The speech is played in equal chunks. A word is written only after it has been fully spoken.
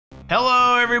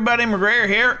Hello everybody, McGregor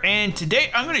here, and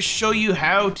today I'm going to show you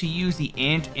how to use the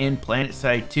ant in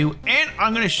PlanetSide 2, and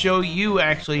I'm going to show you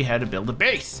actually how to build a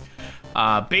base.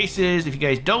 Bases, if you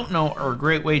guys don't know, are a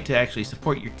great way to actually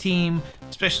support your team,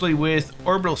 especially with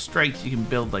orbital strikes. You can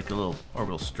build like a little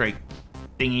orbital strike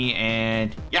thingy,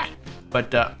 and yeah.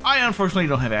 But I unfortunately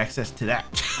don't have access to that.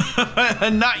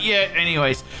 Not yet,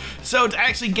 anyways. So to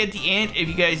actually get the ant, if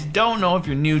you guys don't know, if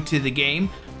you're new to the game,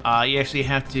 you actually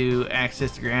have to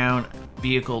access the ground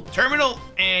vehicle terminal,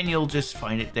 and you'll just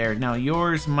find it there. Now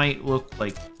yours might look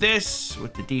like this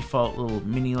with the default little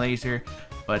mini laser,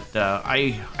 but I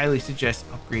highly suggest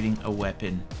upgrading a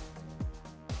weapon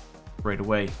right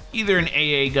away. Either an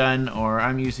AA gun, or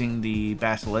I'm using the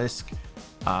Basilisk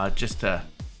just to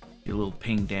do a little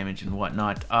ping damage and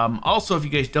whatnot. Also, if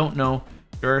you guys don't know,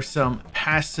 there are some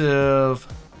passive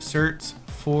certs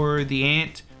for the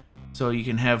ant, so you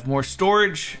can have more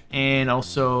storage and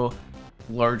also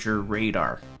larger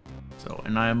radar. So,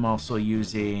 and I'm also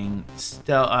using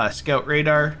scout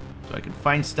radar, so I can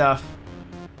find stuff,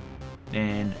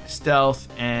 and stealth,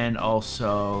 and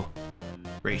also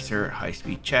racer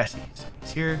high-speed chassis. So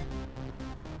he's here.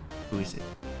 Who is it?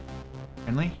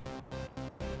 Friendly?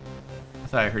 I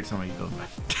thought I heard somebody going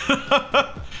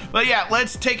by. But yeah,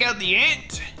 let's take out the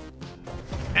ant.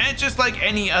 And it's just like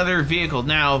any other vehicle.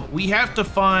 Now, we have to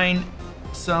find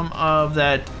some of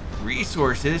that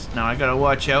resources. Now, I gotta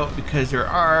watch out because there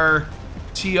are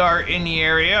TR in the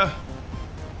area.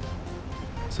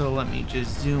 So let me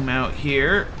just zoom out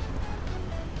here.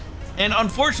 And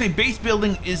unfortunately, base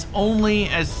building is only,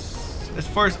 as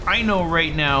far as I know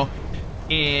right now,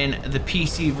 in the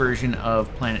PC version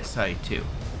of PlanetSide 2.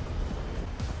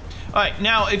 Alright,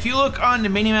 now if you look on the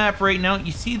minimap right now,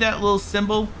 you see that little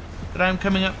symbol that I'm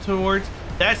coming up towards?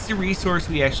 That's the resource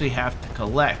we actually have to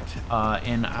collect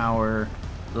in our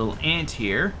little ant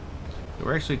here. So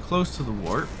we're actually close to the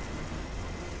warp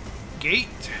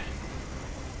gate.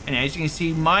 And as you can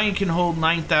see, mine can hold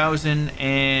 9,000,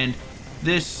 and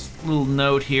this little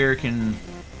node here can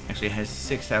actually has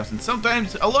 6,000.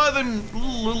 Sometimes a lot of them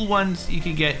little ones you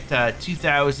can get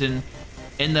 2,000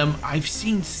 in them. I've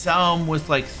seen some with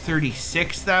like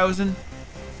 36,000.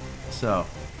 So,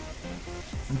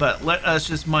 but let us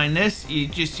just mine this. You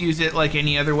just use it like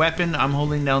any other weapon. I'm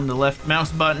holding down the left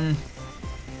mouse button,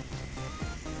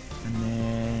 and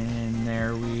then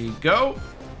there we go.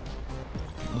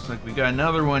 Looks like we got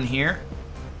another one here.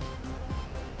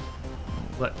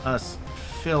 Let us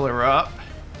fill her up.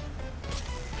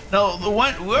 Now, the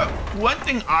one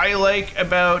thing I like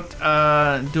about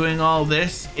doing all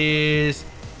this is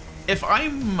if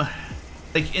I'm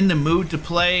like in the mood to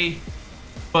play,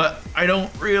 but I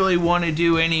don't really want to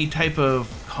do any type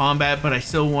of combat, but I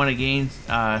still want to gain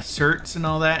certs and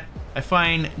all that, I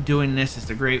find doing this is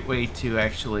a great way to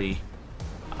actually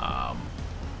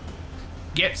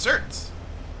get certs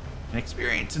and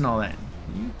experience and all that.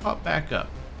 You pop back up.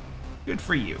 Good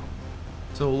for you.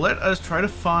 So let us try to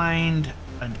find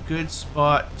a good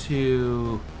spot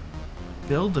to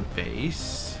build a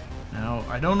base. Now,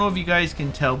 I don't know if you guys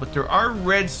can tell, but there are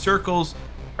red circles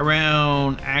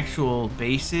around actual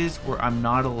bases where I'm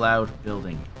not allowed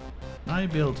building. Can I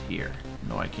build here?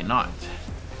 No, I cannot.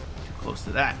 Too close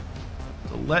to that.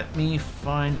 So let me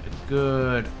find a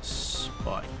good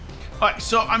spot. Alright,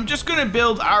 so I'm just gonna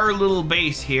build our little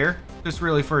base here, just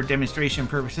really for demonstration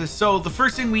purposes. So the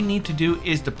first thing we need to do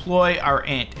is deploy our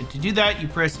ant. And to do that, you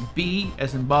press B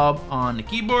as in Bob on the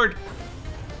keyboard.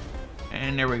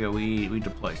 And there we go, we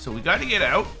deploy. So we gotta get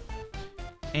out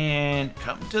and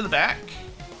come to the back.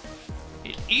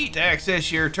 Hit E to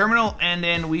access your terminal, and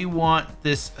then we want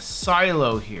this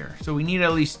silo here. So we need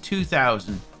at least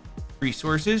 2,000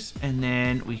 resources, and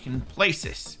then we can place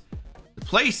this. To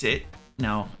place it,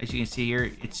 now, as you can see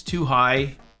here, it's too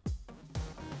high.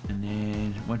 And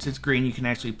then once it's green, you can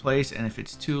actually place, and if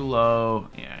it's too low,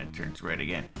 yeah, it turns red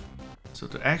again. So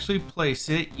to actually place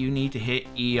it, you need to hit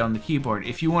E on the keyboard.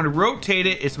 If you want to rotate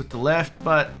it, it's with the left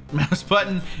mouse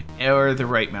button or the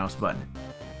right mouse button.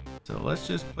 So let's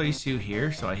just place you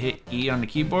here. So I hit E on the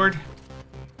keyboard,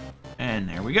 and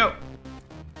there we go.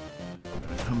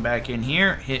 Come back in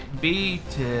here, hit B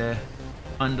to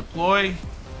undeploy,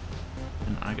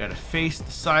 and I gotta face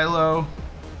the silo.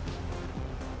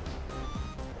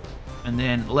 And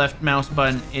then left mouse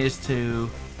button is to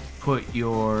put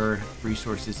your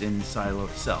resources in the silo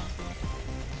itself.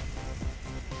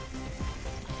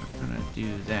 We're gonna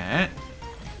do that.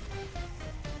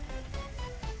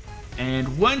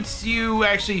 And once you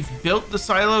actually built the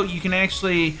silo, you can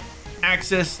actually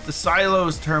access the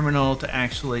silo's terminal to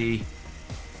actually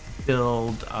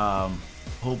build a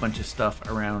whole bunch of stuff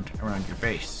around your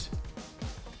base.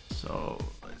 So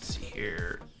let's see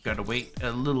Here, gotta wait a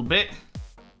little bit.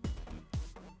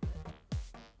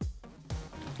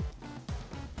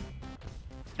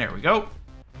 There we go.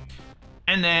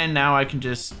 And then now I can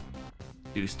just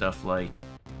do stuff like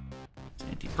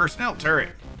anti-personnel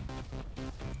turret.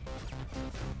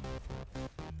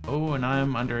 Oh, and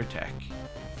I'm under attack.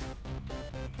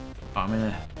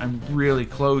 Oh, I'm really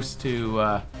close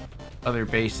to other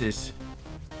bases.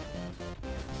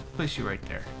 Let's place you right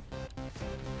there.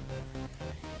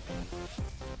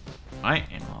 Alright,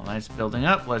 and while that's building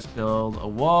up, let's build a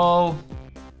wall.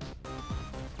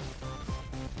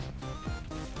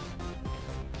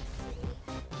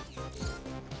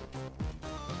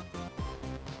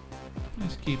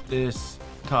 Let's keep this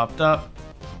topped up.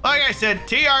 Like I said,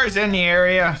 TR's in the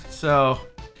area, so...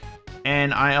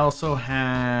 And I also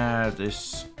have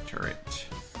this turret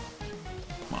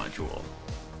module.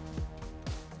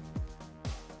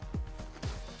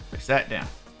 Place that down.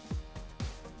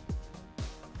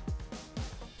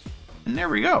 And there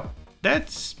we go.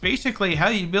 That's basically how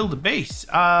you build a base.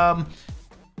 As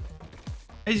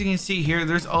you can see here,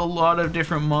 there's a lot of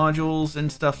different modules and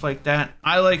stuff like that.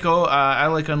 I like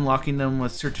unlocking them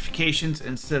with certifications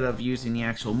instead of using the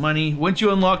actual money. Once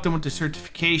you unlock them with the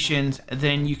certifications,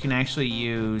 then you can actually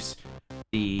use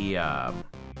the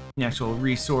actual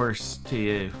resource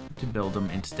to build them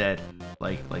instead,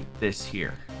 like this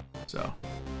here. So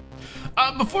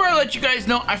before I let you guys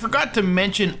know, I forgot to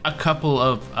mention a couple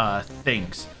of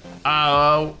things.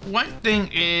 One thing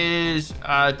is,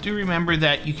 do remember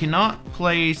that you cannot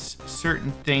place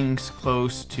certain things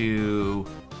close to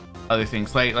other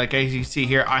things. Like as you see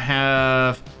here, I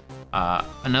have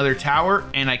another tower,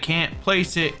 and I can't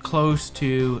place it close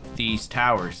to these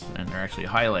towers, and they're actually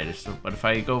highlighted. So, but if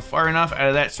I go far enough out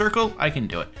of that circle, I can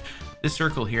do it. This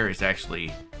circle here is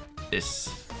actually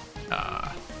this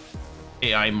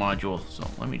AI module. So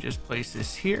let me just place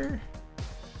this here,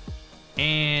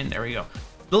 and there we go.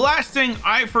 The last thing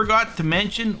I forgot to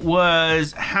mention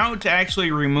was how to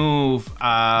actually remove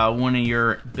one of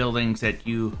your buildings that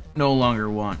you no longer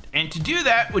want. And to do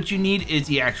that, what you need is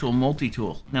the actual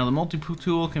multi-tool. Now, the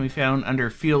multi-tool can be found under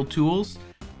Field Tools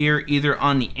here, either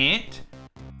on the ant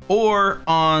or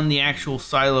on the actual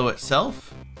silo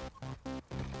itself,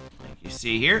 like you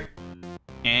see here.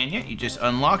 And yeah, you just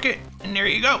unlock it, and there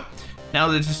you go. Now,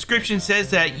 the description says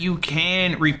that you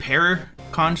can repair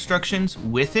constructions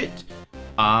with it.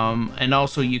 And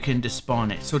also you can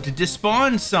despawn it. So to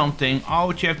despawn something, all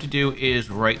what you have to do is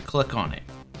right click on it.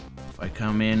 If I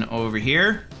come in over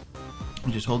here,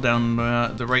 and just hold down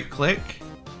the right click.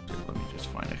 Let me just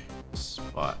find a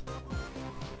spot.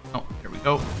 Oh, there we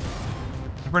go.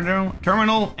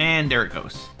 Terminal, and there it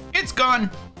goes. It's gone.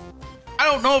 I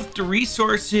don't know if the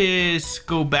resources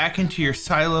go back into your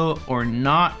silo or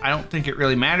not. I don't think it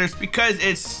really matters because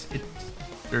it's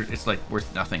like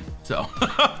worth nothing. So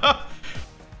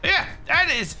yeah,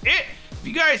 that is it. If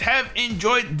you guys have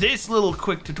enjoyed this little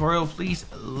quick tutorial, please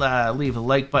leave a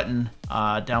like button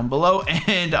down below.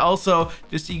 And also,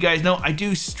 just so you guys know, I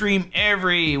do stream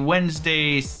every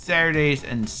Wednesdays, Saturdays,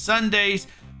 and Sundays,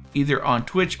 either on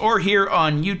Twitch or here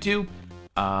on YouTube.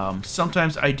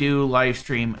 Sometimes I do live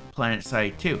stream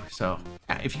PlanetSide too. So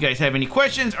if you guys have any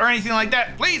questions or anything like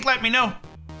that, please let me know.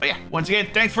 But yeah, once again,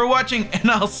 thanks for watching, and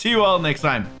I'll see you all next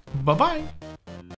time. Bye-bye.